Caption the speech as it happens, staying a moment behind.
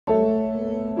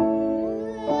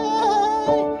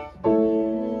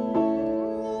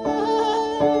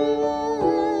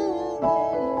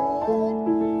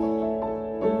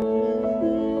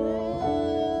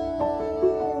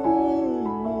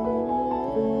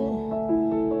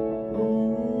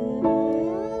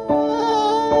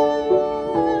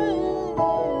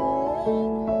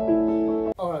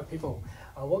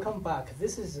welcome back.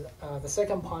 This is the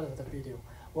second part of the video.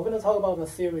 We're going to talk about the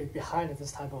theory behind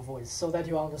this type of voice so that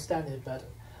you understand it better.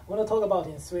 We're going to talk about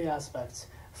in three aspects.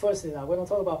 First is we're going to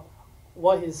talk about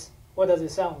what does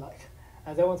it sound like,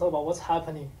 and then we'll talk about what's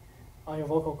happening on your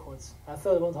vocal cords. And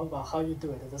third, we'll talk about how you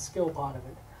do it, the skill part of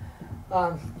it.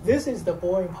 This is the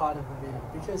boring part of the video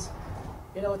because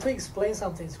to explain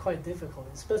something is quite difficult,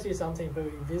 especially something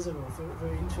very visible,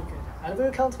 very intricate, and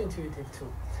very counterintuitive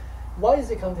too. Why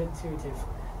is it counterintuitive?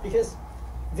 Because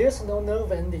there's no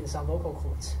nerve endings on vocal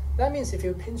cords. That means if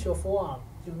you pinch your forearm,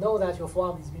 you know that your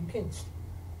forearm is being pinched.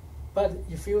 But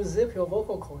if you zip your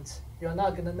vocal cords, you're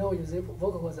not going to know your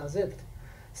vocal cords are zipped.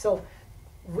 So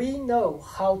we know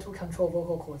how to control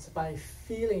vocal cords by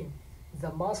feeling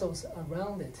the muscles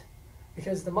around it.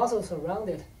 Because the muscles around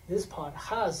it, this part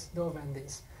has nerve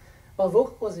endings. But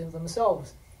vocal cords in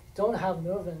themselves don't have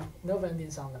nerve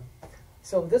endings on them.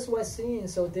 So that's why singing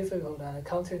is so difficult and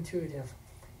counterintuitive,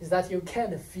 is that you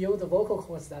can't feel the vocal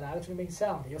cords that actually make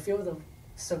sound. You feel the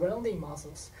surrounding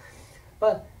muscles.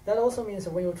 But that also means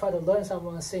that when you try to learn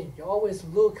someone to sing, you always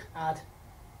look at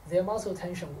their muscle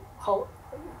tension. How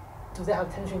do they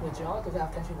have tension in the jaw? Do they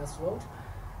have tension in the throat?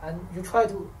 And you try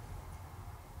to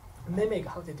mimic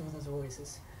how they do those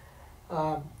voices.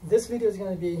 This video is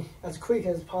going to be as quick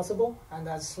as possible and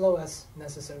as slow as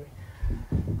necessary.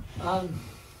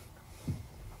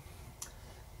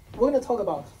 We're going to talk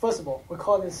about, first of all, we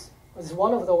call this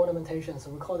one of the ornamentations,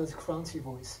 we call this crunchy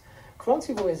voice.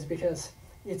 Crunchy voice because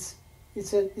it's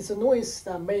a noise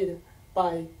that made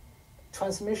by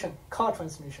car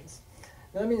transmissions.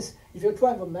 That means if you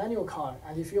drive a manual car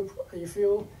and if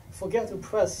you forget to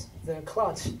press the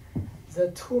clutch, the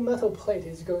two metal plate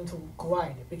is going to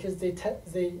grind because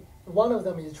one of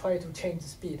them is trying to change the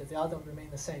speed, the other remain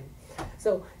the same.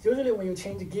 So usually when you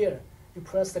change gear, you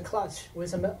press the clutch.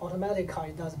 With an automatic car,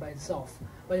 it does by itself.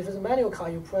 But if it's a manual car,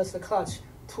 you press the clutch,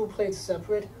 two plates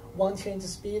separate, one change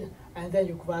speed, and then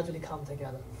you gradually come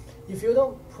together. If you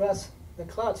don't press the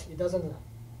clutch, it doesn't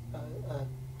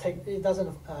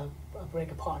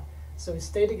break apart. So it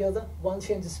stay together, one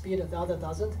change speed, and the other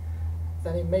doesn't.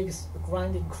 Then it makes a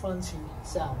grinding, crunchy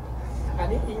sound.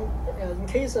 And in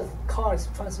case of cars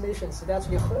transmissions, it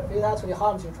actually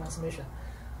harms your transmission.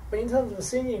 But in terms of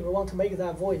singing, we want to make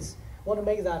that voice,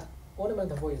 that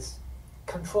ornament voice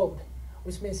controlled,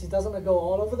 which means it doesn't go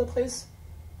all over the place,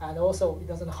 and also it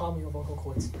doesn't harm your vocal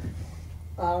cords.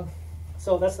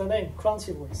 So that's the name,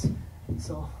 crunchy voice.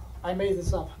 So I made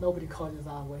this up. Nobody called it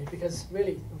that way because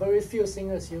really very few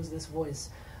singers use this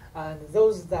voice, and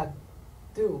those that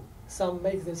do, some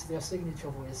make this their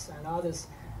signature voice, and others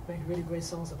make really great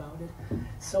songs about it.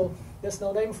 So there's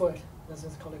no name for it. Let's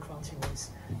just call it crunchy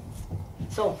voice.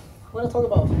 So I want to talk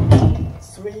about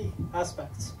three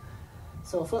aspects.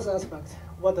 So first aspect,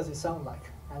 what does it sound like?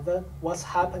 And then what's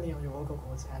happening on your vocal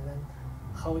cords, and then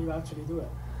how you actually do it.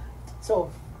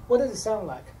 So what does it sound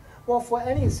like? Well, for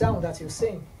any sound that you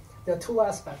sing, there are two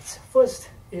aspects. First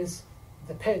is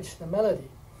the pitch, the melody.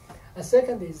 And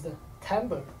second is the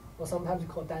timbre, or sometimes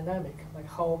called dynamic, like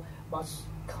how much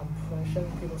compression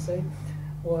people say,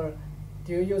 or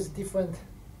do you use different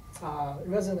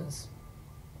resonance.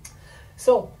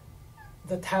 So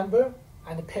the timbre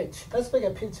and the pitch. Let's make a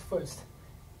pitch first.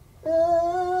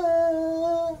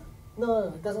 No,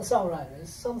 it doesn't sound right.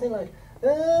 It's something like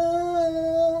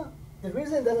the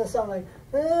reason it doesn't sound like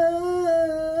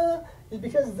is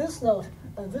because this note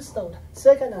and this note,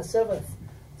 second and seventh,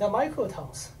 they're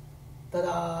microtones.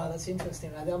 That's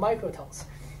interesting, right? They're microtones.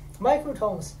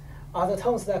 Microtones are the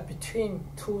tones that are between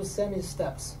two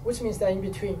semi-steps, which means they're in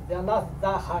between. They're not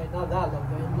that high, not that low,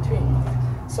 they're in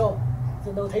between. So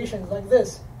the notation is like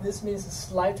this. This means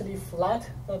slightly flat,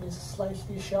 that means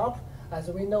slightly sharp. As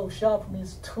we know, sharp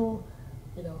means two,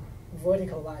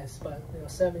 vertical lines, but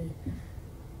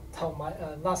semi-tone,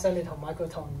 not semitone,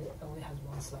 microtone only has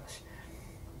one slash.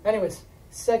 Anyways,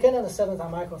 second and the seventh are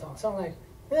microtone. Sound like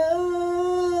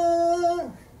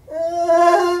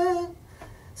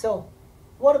so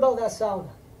what about that sound?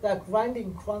 That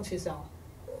grinding, crunchy sound.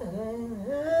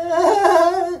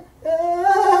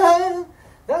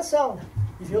 That sound,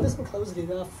 if you listen closely,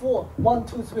 there are 4. 1,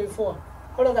 2, 3, 4.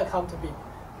 How does that come to be?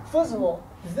 First of all,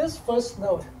 this first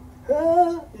note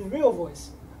is real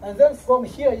voice. And then from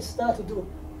here you start to do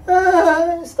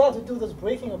this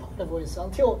breaking apart the voice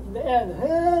until in the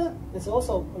end it's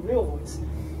also a real voice.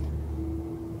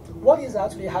 What is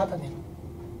actually happening?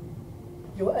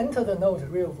 You enter the note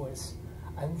real voice,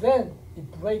 and then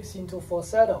it breaks into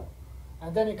falsetto,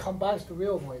 and then it comes back to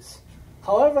real voice.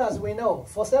 However, as we know,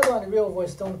 falsetto and real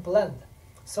voice don't blend.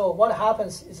 So what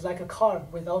happens is like a car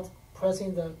without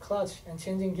pressing the clutch and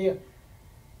changing gear.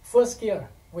 First gear,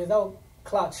 without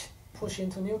clutch push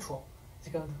into neutral, it's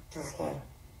going to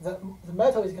the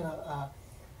metal is going to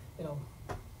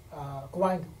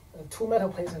grind. Two metal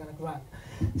plates are going to grind.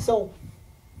 So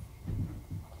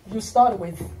you start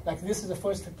with, like, this is the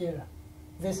first gear,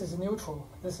 this is neutral,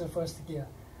 this is the first gear,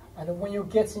 and when you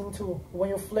flip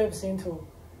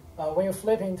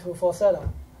into falsetto,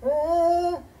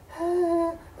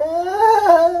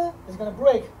 it's going to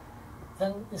break.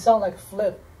 Then it sounds like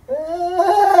flip.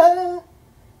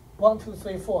 1, 2,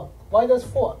 3, 4. Why does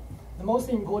 4? The most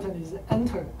important is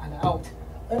enter and out.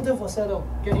 Enter falsetto,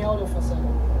 getting out of falsetto.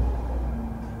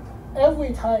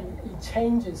 Every time it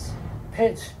changes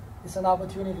pitch, it's an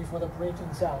opportunity for the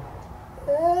breaking sound.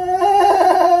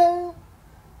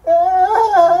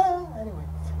 Anyway,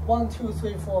 1, 2,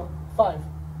 3, 4, 5.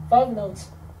 5 notes,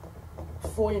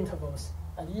 4 intervals,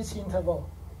 and each interval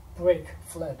break,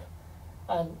 flip,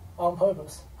 and on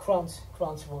purpose, crunch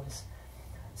voice.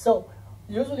 So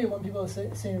usually when people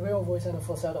sing real voice and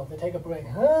falsetto, they take a break.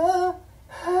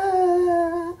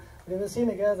 They will sing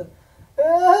together.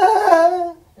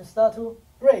 They start to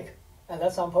break, and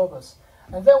that's on purpose.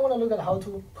 And then I want to look at how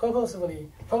to purposefully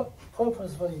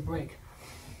break.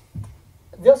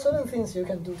 There are certain things you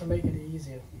can do to make it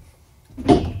easier.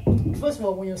 First of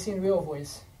all, when you sing real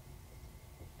voice,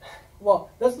 well,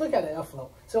 let's look at the airflow.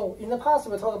 So in the past,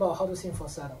 we talked about how to sing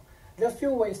falsetto. There are a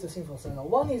few ways to sing falsetto.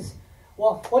 One is,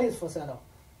 well, what is falsetto?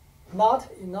 Not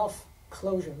enough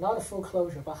closure, not a full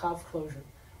closure, but half closure.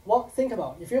 Well, think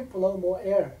about it. If you blow more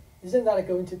air, isn't that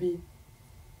going to be,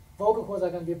 vocal cords are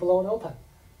going to be blown open?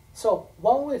 So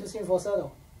one way to sing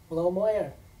falsetto, blow more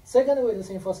air. Second way to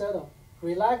sing falsetto,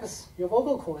 relax your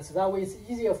vocal cords. That way it's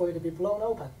easier for you to be blown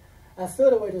open. And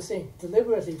third way to sing,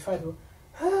 deliberately try to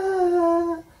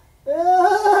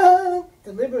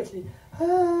deliberately.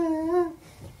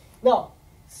 Now,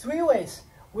 3 ways.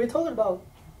 We talked about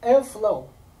airflow.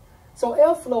 So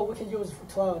airflow we can use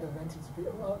to our advantage.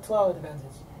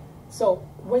 So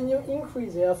when you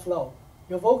increase airflow,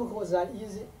 your vocal cords are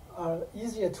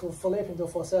easier to flip into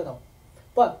falsetto.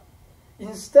 But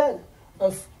instead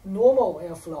of normal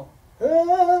airflow,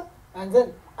 and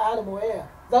then add more air,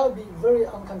 that would be very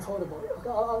uncontrollable. If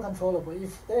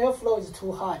the airflow is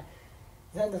too high,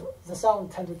 then the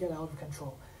sound tends to get out of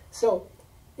control. So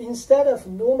instead of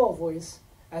normal voice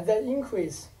and then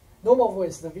increase normal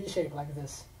voice, the V shape like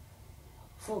this,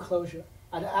 full closure,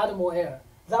 and add more air,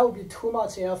 that would be too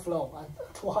much airflow and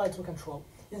too high to control.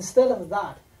 Instead of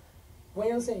that, when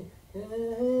you sing,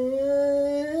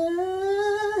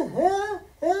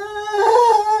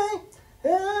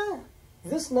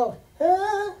 this note,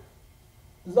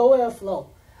 low airflow.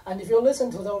 And if you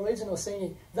listen to the original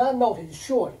singing, that note is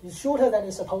short. It's shorter than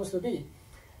it's supposed to be.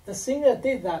 The singer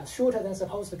did that shorter than it's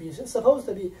supposed to be. It's supposed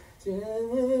to be,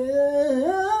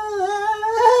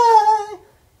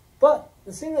 but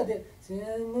the singer did.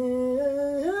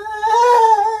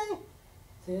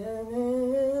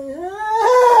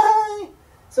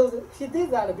 So he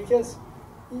did that because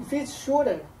if it's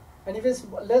shorter and if it's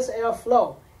less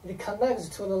airflow, it connects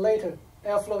to the later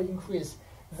airflow increase.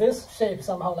 This shape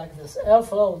somehow like this,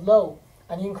 airflow low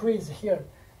and increase here.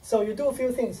 So you do a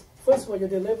few things. First of all, you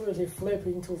deliberately flip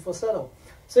into falsetto.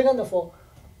 Second of all,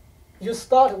 you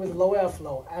start with low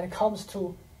airflow and it comes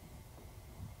to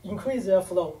increase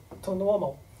airflow to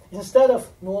normal. Instead of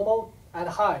normal and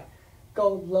high,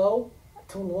 go low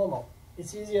to normal.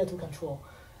 It's easier to control.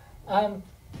 And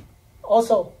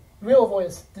also, real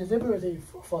voice, deliberately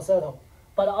falsetto.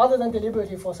 But other than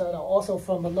deliberately falsetto, also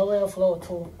from the low airflow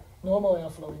to normal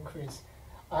airflow increase.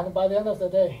 And by the end of the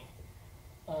day,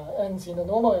 ends in the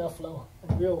normal airflow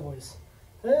and real voice.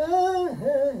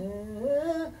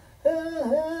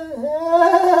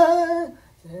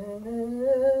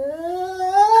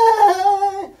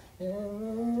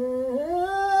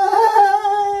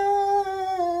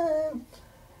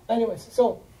 Anyways,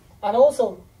 so, and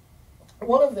also,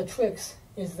 one of the tricks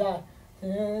is that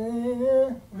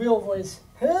real voice,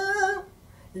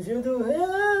 if you do,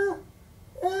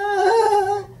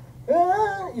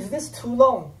 is this too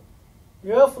long?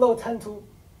 Your airflow tends to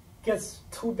get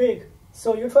too big.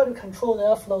 So you try to control the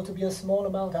airflow to be a small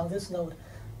amount on this note.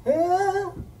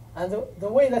 And the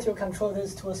way that you control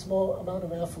this to a small amount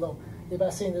of airflow is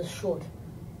by singing this short.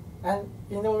 And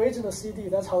in the original CD,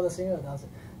 that's how the singer does it.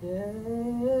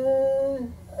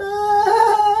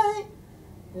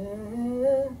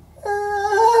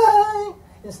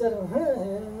 Instead of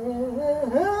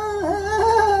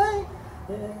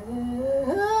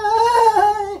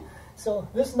so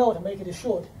this note make it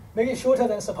short, make it shorter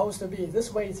than it's supposed to be.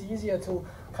 This way it's easier to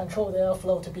control the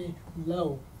airflow to be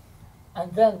low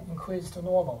and then increase to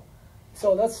normal.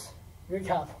 So let's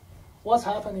recap. what's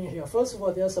happening here? First of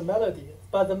all, there's a melody,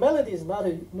 but the melody is not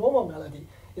a normal melody.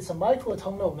 It's a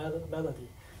microtonal melody.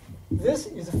 This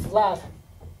is flat.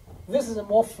 This is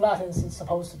more flat than it's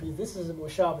supposed to be. This is more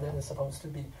sharp than it's supposed to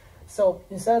be. So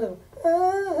instead of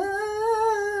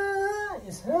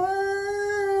it's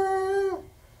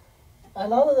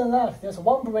and other than that, there's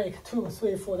 1 break, 2,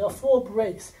 3, 4. There are 4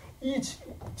 breaks. Each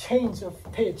change of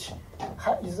pitch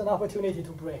is an opportunity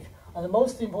to break. And the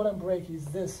most important break is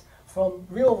this, from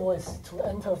real voice to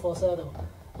enter falsetto,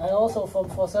 and also from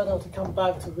falsetto to come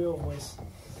back to real voice.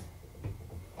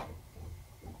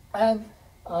 And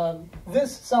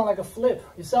this sounds like a flip.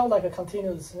 It sounds like a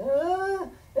continuous,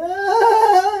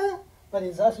 but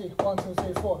it's actually 1, 2,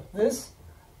 3, 4. This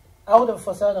out of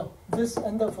falsetto, this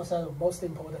enter falsetto, most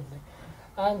importantly.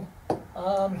 And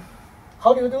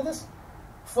how do you do this?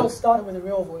 First, start with the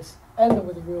real voice, end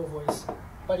with the real voice.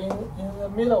 But in the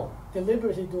middle,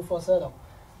 deliberately do falsetto.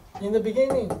 In the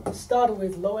beginning, start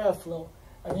with low airflow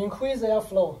and increase the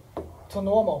airflow to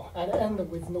normal and end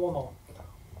with normal.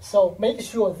 So make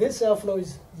sure this airflow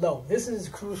is low. This is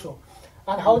crucial.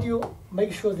 And how do you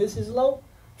make sure this is low?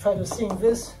 Try to sing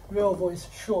this real voice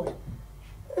short.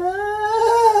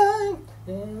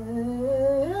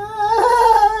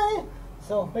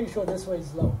 So make sure this way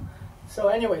is low. So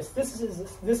anyways, this is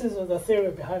the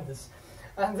theory behind this.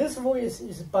 And this voice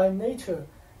is by nature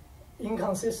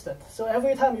inconsistent. So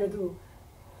every time you do,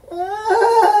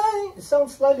 it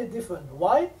sounds slightly different.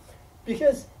 Why?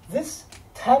 Because this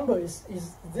timbre is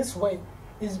this way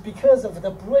is because of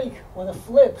the break or the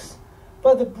flips.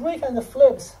 But the break and the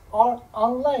flips are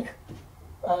unlike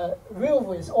real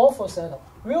voice or falsetto.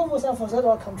 Real voice and falsetto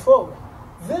are controlled.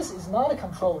 This is not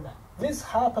controlled. This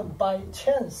happened by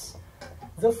chance.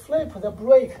 The flip, the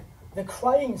break, the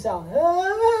crying sound,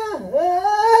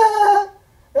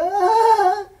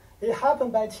 it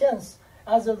happened by chance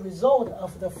as a result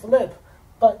of the flip.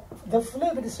 But the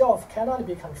flip itself cannot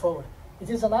be controlled. It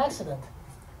is an accident.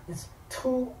 It's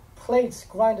 2 plates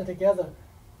grind together,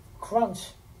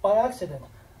 crunch by accident.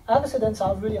 Accidents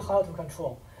are really hard to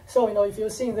control. So, if you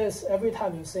sing this, every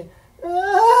time you sing,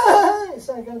 it's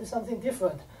going to be something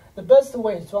different. The best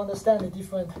way is to understand the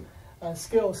different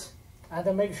skills and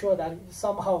then make sure that you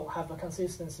somehow have a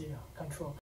consistency control.